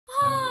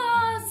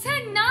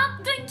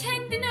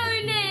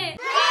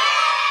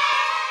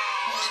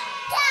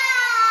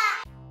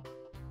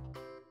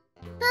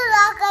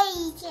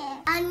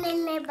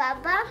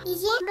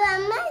izin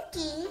vermez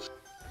ki.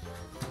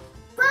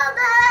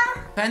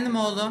 Baba. Efendim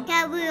oğlum?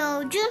 Gel buraya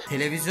oğlum.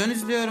 Televizyon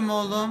izliyorum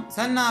oğlum.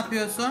 Sen ne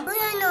yapıyorsun?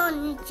 Uyan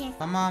oynayacağım.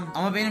 Tamam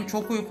ama benim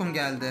çok uykum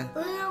geldi.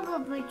 Uyan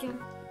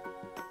babacığım.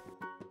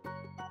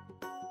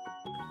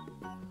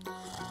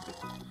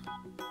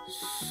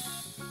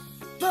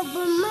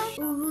 Babamı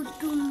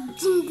uyuttum.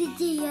 Şimdi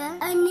diye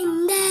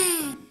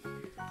annemden.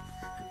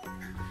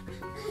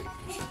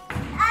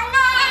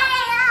 Anne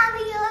ne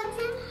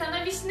yapıyorsun?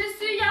 Sana vişne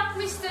suyu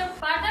yapmıştım.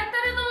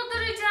 Bardaklara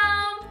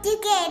dolduracağım.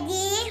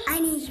 Tükedi.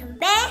 Anneciğim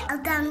ben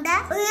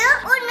odamda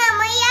uyup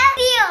oynamaya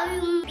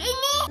biliyorum.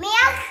 Beni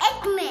merak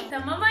etme.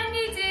 Tamam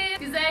anneciğim.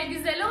 Güzel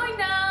güzel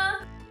oyna.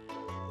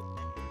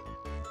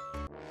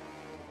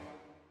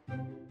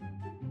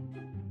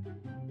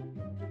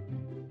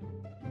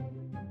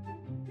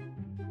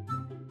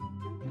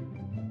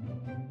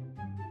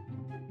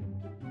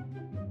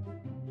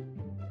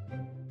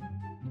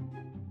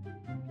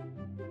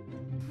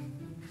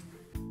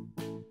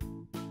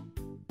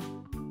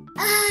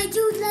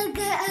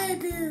 Çocuklar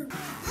aldım.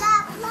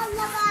 La.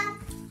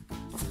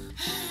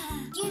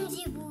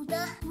 Şimdi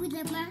burada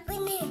bak.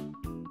 Bu ne?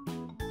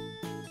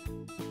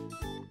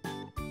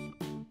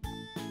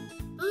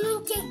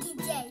 Onu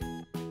çekeceğiz.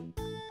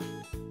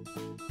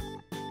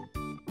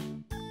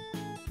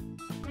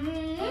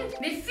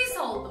 Nefis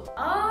oldu.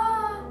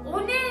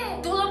 O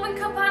ne? Dolabın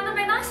kapağını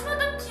ben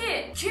açmadım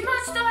ki. Kim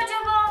açtı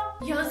acaba?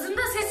 Yağız'ın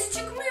da sesi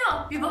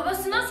çıkmıyor. Bir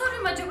babasına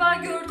sorayım, acaba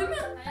gördü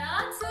mü?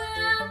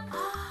 Hayatım.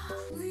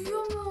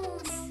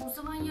 Uyuyormuş. O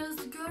zaman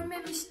Yağız'ı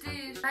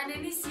görmemiştir. Ben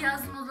en iyisi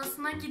Yağız'ın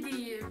odasına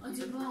gideyim.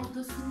 Acaba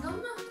odasında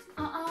mı?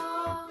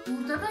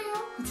 Burada da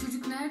yok. Bu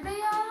çocuk nerede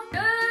ya?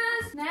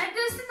 Yağız,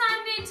 neredesin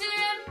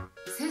anneciğim?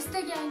 Ses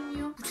de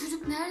gelmiyor. Bu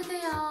çocuk nerede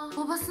ya?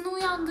 Babasını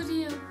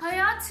uyandırayım.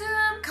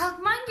 Hayatım,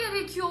 kalkman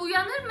gerekiyor.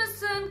 Uyanır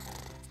mısın?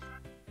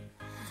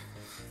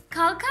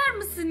 Kalkar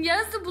mısın?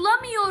 Yağız'ı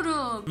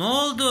bulamıyorum. Ne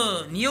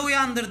oldu? Niye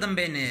uyandırdın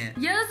beni?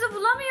 Yağız'ı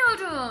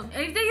bulamıyorum.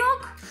 Evde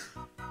yok.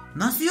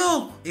 Nasıl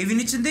yok? Evin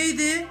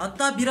içindeydi.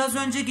 Hatta biraz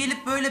önce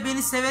gelip böyle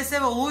beni seve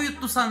seve o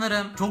uyuttu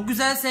sanırım. Çok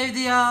güzel sevdi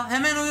ya.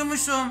 Hemen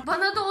uyumuşum.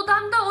 Bana da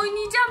odamda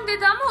oynayacağım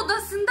dedi ama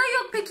odasında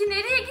yok. Peki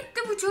nereye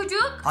gitti bu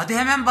çocuk? Hadi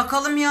hemen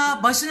bakalım ya.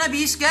 Başına bir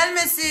iş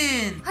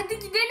gelmesin. Hadi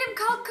gidelim,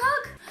 kalk.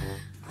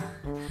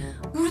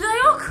 Burada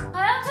yok.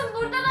 Hayatım,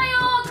 burada da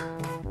yok.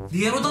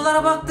 Diğer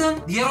odalara baktım.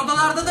 Diğer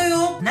odalarda da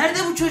yok. Nerede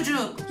bu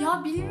çocuk?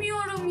 Ya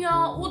bilmiyorum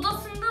ya.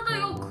 Odasında da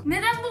yok.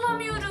 Neden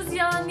bulamıyoruz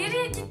ya?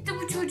 Nereye gitti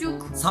bu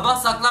çocuk? Sabah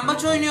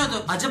saklambaç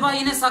oynuyorduk. Acaba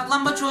yine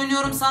saklambaç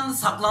oynuyorum sandı.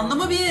 Saklandı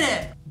mı bir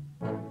yere?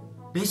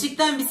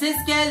 Beşikten bir ses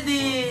geldi.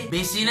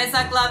 Beşiğine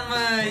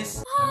saklanmış.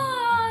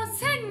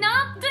 Sen ne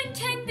yaptın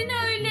kendine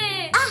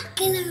öyle?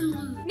 Gelirim.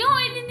 Ne o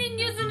elinin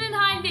yüzünün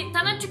hali?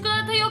 Sana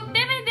çikolata yok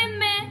demedim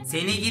mi?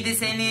 Seni gidi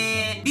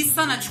seni. Biz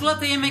sana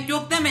çikolata yemek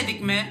yok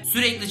demedik mi?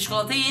 Sürekli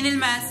çikolata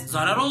yenilmez.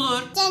 Zarar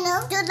olur.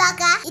 Canım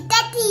çocuklar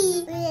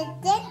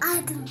istedi.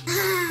 Aldım.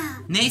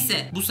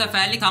 Neyse bu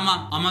seferlik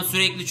tamam ama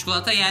sürekli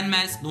çikolata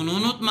yenmez. Bunu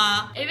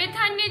unutma. Evet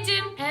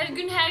anneciğim. Her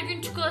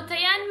gün çikolata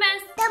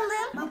yenmez.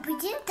 Tamam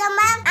babacığım.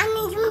 Tamam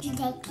anneciğim.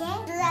 Çilekle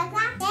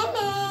çocuklar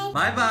demek.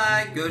 Bay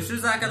bay.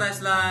 Görüşürüz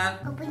arkadaşlar.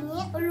 Abone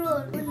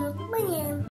olur. Unutmayın.